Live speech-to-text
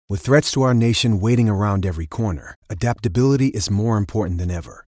With threats to our nation waiting around every corner, adaptability is more important than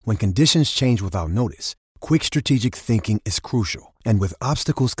ever. When conditions change without notice, quick strategic thinking is crucial. And with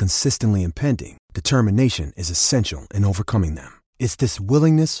obstacles consistently impending, determination is essential in overcoming them. It's this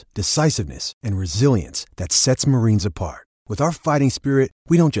willingness, decisiveness, and resilience that sets Marines apart. With our fighting spirit,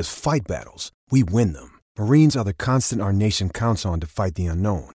 we don't just fight battles, we win them. Marines are the constant our nation counts on to fight the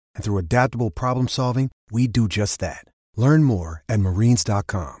unknown. And through adaptable problem solving, we do just that. Learn more at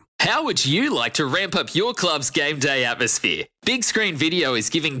marines.com. How would you like to ramp up your club's game day atmosphere? Big Screen Video is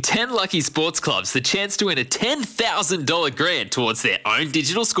giving 10 lucky sports clubs the chance to win a $10,000 grant towards their own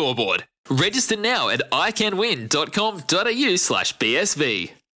digital scoreboard. Register now at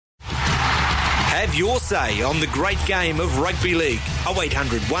iCanWin.com.au/BSV. Have your say on the great game of rugby league.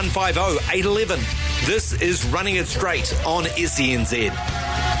 0800 150 811. This is Running It Straight on SENZ.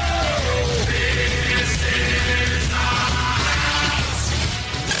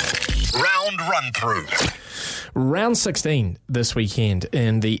 Round run through. Round 16 this weekend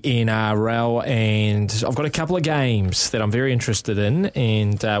in the NRL, and I've got a couple of games that I'm very interested in,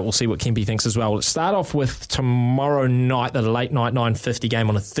 and we'll see what Kempy thinks as well. Let's start off with tomorrow night, the late night 9:50 game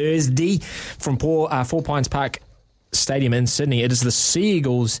on a Thursday from Four Pines Park Stadium in Sydney. It is the Sea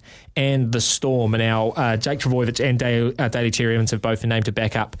Eagles and the Storm. Now, Jake Trbojevic and Daly Cherry Evans have both been named to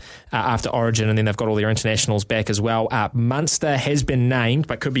back up after Origin, and then they've got all their internationals back as well. Munster has been named,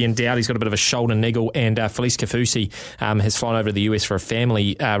 but could be in doubt. He's got a bit of a shoulder niggle, and Felice Kafusi has flown over to the US for a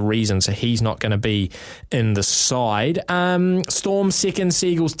family reason, so he's not going to be in the side. Storm second,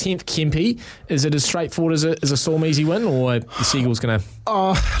 Sea Eagles 10th. Kempy, is it as straightforward as a Storm easy win, or the Sea Eagles going to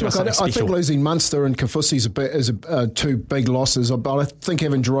I think losing Munster and Kafusi is two big losses, but I think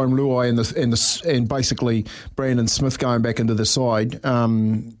having Jerome Luai and basically Brandon Smith going back into the side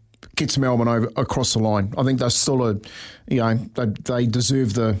gets Melbourne across the line. I think they're still they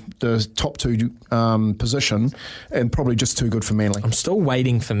deserve the top two position, and probably just too good for Manly. I'm still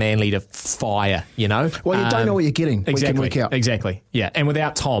waiting for Manly to fire, Well, you don't know what you're getting week in, week out. Exactly, yeah. And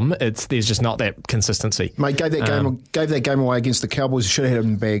without Tom, there's just not that consistency. Mate, gave that game away against the Cowboys. Should have had it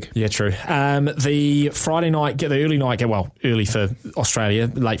in the bag. Yeah, true. The Friday night, the early night, early for Australia,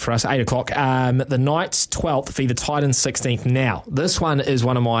 late for us, 8 o'clock. The Knights 12th, v the Titans 16th. Now, this one is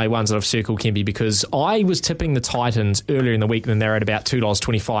one of my ones that I've circled, Kempy, because I was tipping the Titans earlier in the week, and they're at about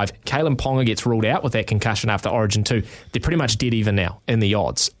 $2.25. Kalen Ponga gets ruled out with that concussion after Origin 2. They're pretty much dead even now in the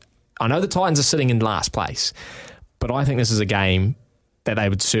odds. I know the Titans are sitting in last place, but I think this is a game that they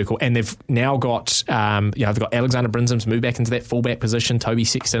would circle. And they've now got, they've got Alexander Brinzham's moved back into that fullback position, Toby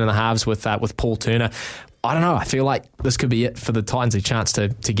Sexton in the halves with Paul Turner. I don't know. I feel like this could be it for the Titans, a chance to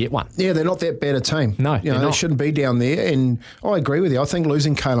get one. Yeah, they're not that bad a team. No, they shouldn't be down there. And I agree with you. I think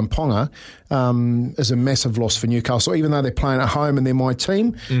losing Kalen Ponga is a massive loss for Newcastle. Even though they're playing at home and they're my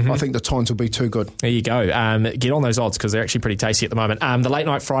team, I think the Titans will be too good. There you go. Get on those odds because they're actually pretty tasty at the moment. The late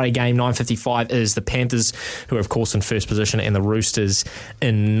night Friday game, 9:55, is the Panthers, who are of course in first position, and the Roosters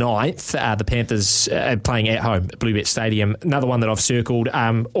in ninth. The Panthers are playing at home at Bluebet Stadium. Another one that I've circled.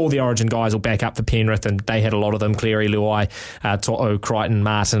 All the Origin guys will back up for Penrith, and they had a lot of them: Cleary, Luai, To'o, Crichton,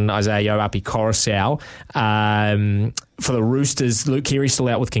 Martin, Isaiah, Api, Coruscant. For the Roosters, Luke Keary's still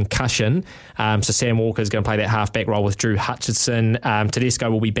out with concussion, so Sam Walker's going to play that halfback role with Drew Hutchison. Tedesco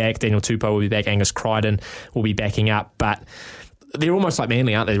will be back, Daniel Tupou will be back, Angus Crichton will be backing up, but they're almost like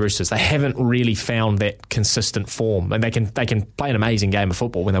Manly, aren't they, the Roosters? They haven't really found that consistent form, and they can play an amazing game of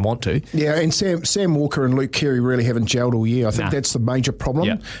football when they want to. Yeah, and Sam Walker and Luke Keary really haven't gelled all year. I think that's the major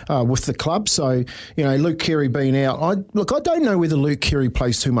problem with the club. So, Luke Keary being out, I don't know whether Luke Keary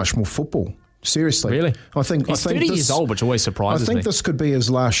plays too much more football. Seriously. Really? He's 30 years old, which always surprises me. I think this could be his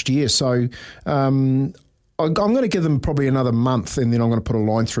last year. So I'm going to give them probably another month, and then I'm going to put a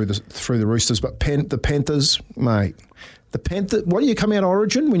line through the Roosters. But the Panthers, mate, what do you come out of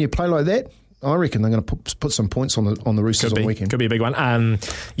Origin when you play like that? I reckon they're going to put some points on the Roosters on the weekend. Could be a big one.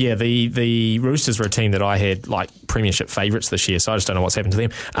 The Roosters were a team that I had like premiership favourites this year, so I just don't know what's happened to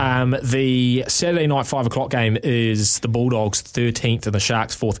them. The Saturday night 5 o'clock game is the Bulldogs 13th and the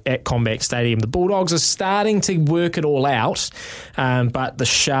Sharks 4th at Combank Stadium. The Bulldogs are starting to work it all out, but the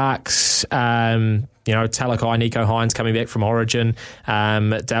Sharks... Talakai, Nico Hines coming back from Origin.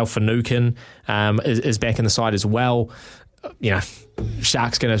 Dale Finucane is back in the side as well.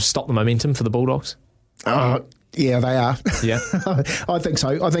 Sharks going to stop the momentum for the Bulldogs? Yeah, they are. Yeah. I think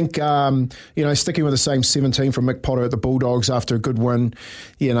so. I think, sticking with the same 17 from Mick Potter at the Bulldogs after a good win,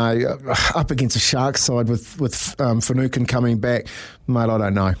 up against a Sharks side with Finucane coming back, mate, I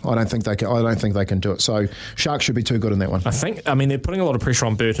don't know. I don't think they can do it. So Sharks should be too good in that one. They're putting a lot of pressure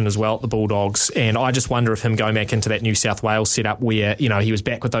on Burton as well at the Bulldogs, and I just wonder if him going back into that New South Wales setup where, he was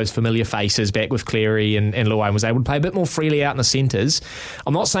back with those familiar faces, back with Cleary and Luai, and was able to play a bit more freely out in the centres.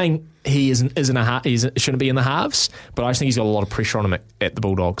 I'm not saying he shouldn't be in the halves, but I just think he's got a lot of pressure on him at the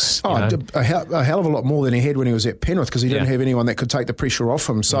Bulldogs. A hell of a lot more than he had when he was at Penrith, because he didn't have anyone that could take the pressure off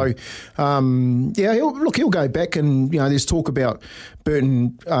him. So, he'll go back, and there's talk about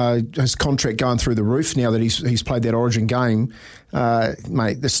Burton, his contract going through the roof now that he's played that Origin game.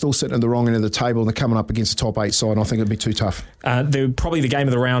 Mate, they're still sitting at the wrong end of the table, and they're coming up against the top 8 side, and I think it'd be too tough. Probably the game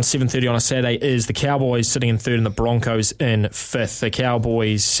of the round, 7:30 on a Saturday, is the Cowboys sitting in 3rd and the Broncos in 5th. The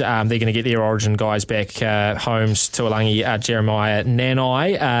Cowboys, they're going to get their Origin guys back, Holmes, Tuolangi, Jeremiah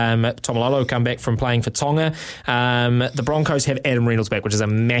Nanai. Tomalolo will come back from playing for Tonga. The Broncos have Adam Reynolds back, which is a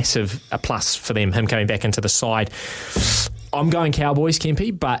massive plus for them, him coming back into the side. I'm going Cowboys,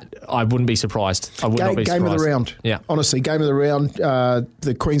 Kempy, but I wouldn't be surprised. I would not be surprised. Game of the round. Yeah. Honestly, game of the round,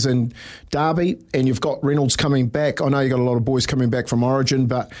 the Queensland Derby, and you've got Reynolds coming back. I know you've got a lot of boys coming back from Origin,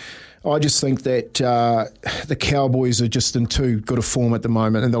 but I just think that the Cowboys are just in too good a form at the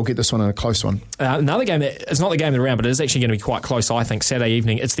moment, and they'll get this one in a close one. Another game that it's not the game of the round, but it is actually going to be quite close, I think, Saturday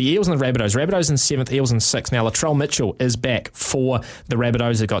evening. It's the Eels and the Rabbitohs. Rabbitohs in 7th, Eels in 6th. Now, Latrell Mitchell is back for the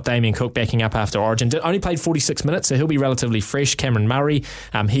Rabbitohs. They've got Damien Cook backing up after Origin. Only played 46 minutes, so he'll be relatively fresh. Cameron Murray,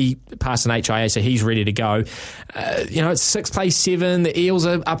 he passed an HIA, so he's ready to go. It's 6 plays 7. The Eels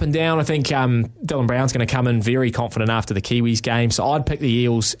are up and down. I think Dylan Brown's going to come in very confident after the Kiwis game, so I'd pick the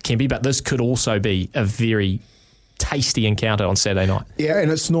Eels, Kempy, but this could also be a very tasty encounter on Saturday night. Yeah,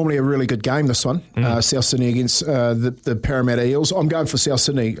 and it's normally a really good game, this one. South Sydney against the Parramatta Eels. I'm going for South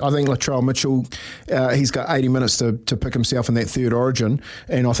Sydney. I think Latrell Mitchell, he's got 80 minutes to pick himself in that third Origin,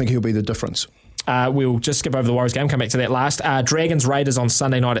 and I think he'll be the difference. We'll just skip over the Warriors game, come back to that last. Dragons-Raiders on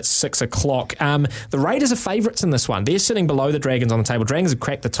Sunday night at 6 o'clock. The Raiders are favourites in this one. They're sitting below the Dragons on the table. Dragons have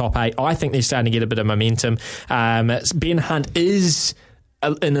cracked the top 8. I think they're starting to get a bit of momentum. Ben Hunt is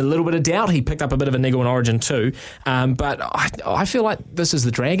in a little bit of doubt. He picked up a bit of a niggle in Origin too. But I feel like this is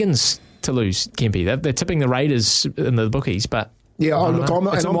the Dragons to lose, Kempy. They're tipping the Raiders in the bookies, but yeah, it's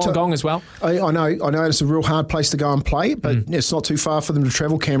a Wollongong as well. I know it's a real hard place to go and play, but it's not too far for them to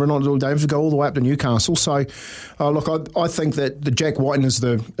travel. Canberra, they have to go all the way up to Newcastle. So, I think that the Jack Whiten is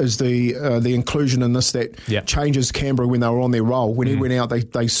the inclusion in this that changes Canberra when they were on their roll. When he went out,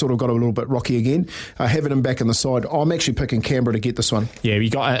 they sort of got a little bit rocky again. Having him back in the side, I'm actually picking Canberra to get this one. Yeah,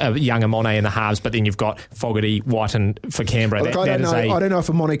 you got a young Amone in the halves, but then you've got Fogarty, Whiten for Canberra. I don't know if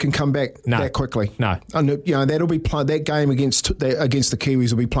Amone can come back that quickly. No, and that'll be that game against the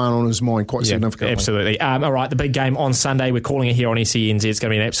Kiwis will be playing on his mind quite significantly. Absolutely. All right, the big game on Sunday, we're calling it here on SENZ. It's going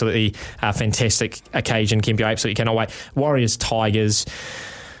to be an absolutely fantastic occasion. Kempy, I absolutely cannot wait. Warriors, Tigers.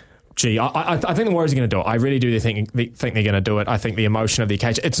 Gee, I think the Warriors are going to do it. I really do think they're going to do it. I think the emotion of the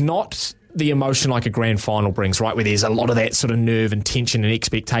occasion, it's not the emotion like a grand final brings, right, where there's a lot of that sort of nerve and tension and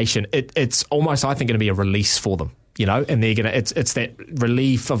expectation. It's almost, I think, going to be a release for them. And they're gonna. It's that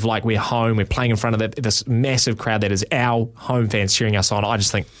relief of like we're home, we're playing in front of this massive crowd that is our home fans cheering us on. I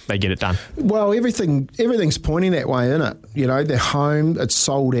just think they get it done. Well, everything's pointing that way, isn't it? They're home. It's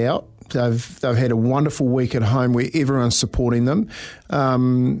sold out. They've had a wonderful week at home where everyone's supporting them,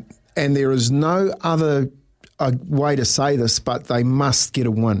 and there is no other way to say this, but they must get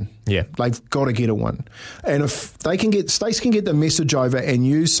a win. Yeah, they've got to get a win, and if Stace can get the message over and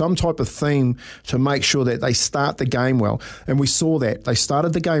use some type of theme to make sure that they start the game well, and we saw that they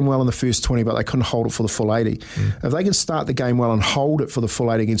started the game well in the first 20, but they couldn't hold it for the full 80. If they can start the game well and hold it for the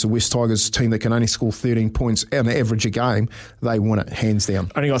full 80 against a West Tigers team that can only score 13 points on average a game, they win it hands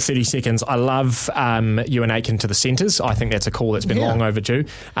down. Only got 30 seconds. I love Ewan Aitken to the centres. I think that's a call that's been long overdue,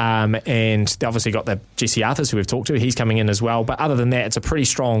 and they obviously got the Jesse Arthurs who we've talked to. He's coming in as well, but other than that, it's a pretty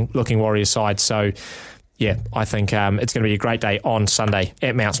strong looking Warriors side. So yeah, I think it's going to be a great day on Sunday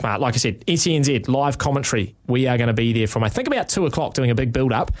at Mount Smart. Like I said, SENZ live commentary. We are going to be there from I think about 2 o'clock doing a big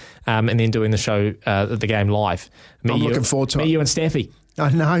build up and then doing the show, the game live. I'm looking forward to it. You and Staffy. I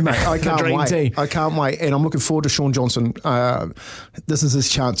know, mate. I can't wait. Team. I can't wait, and I'm looking forward to Sean Johnson. This is his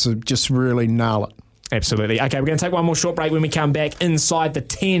chance to just really nail it. Absolutely. Okay, we're going to take one more short break. When we come back inside the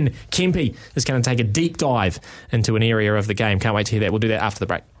 10, Kempy is going to take a deep dive into an area of the game. Can't wait to hear that. We'll do that after the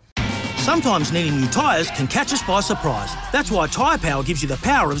break. Sometimes needing new tyres can catch us by surprise. That's why Tyre Power gives you the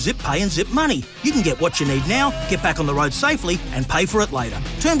power of Zip Pay and Zip Money. You can get what you need now, get back on the road safely and pay for it later.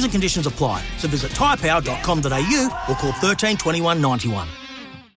 Terms and conditions apply. So visit tyrepower.com.au or call 13 21 91.